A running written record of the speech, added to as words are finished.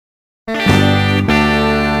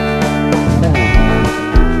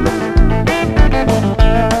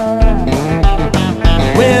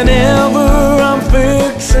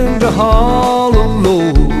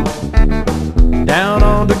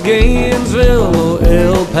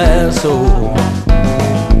soul.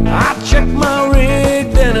 I check my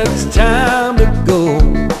rig, then it's time to go.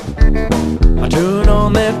 I turn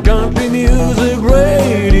on that country music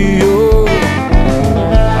radio.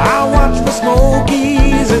 I watch the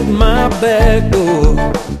Smokies at my back door,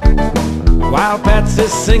 while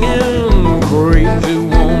Patsy's singing crazy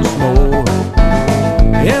once more.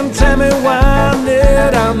 And Tammy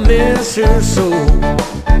Wynette, I miss her so.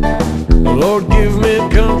 Lord, give me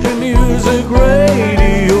country music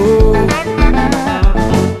radio.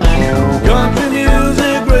 Country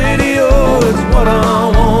music radio is what I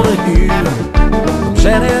wanna hear. From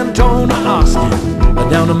San Antonio to Austin,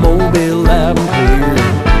 down to Mobile, loud and clear.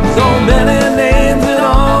 So many names and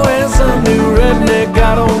always some new redneck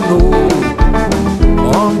I don't know.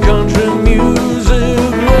 On country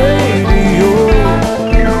music radio,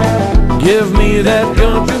 give me that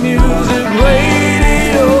country music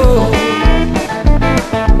radio.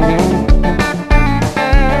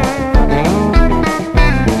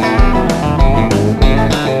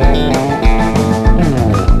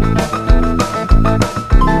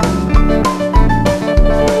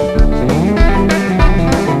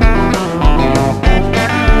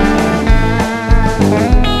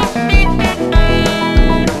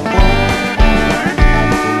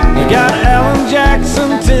 Got Alan Jackson,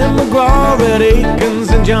 Tim McGraw, Red Akins,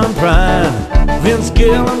 and John Prine, Vince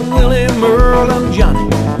Gill and Willie Merle and Johnny,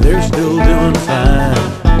 they're still doing fine.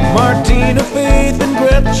 Martina, Faith, and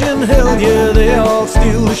Gretchen, hell yeah, they all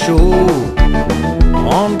steal the show.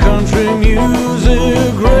 On country music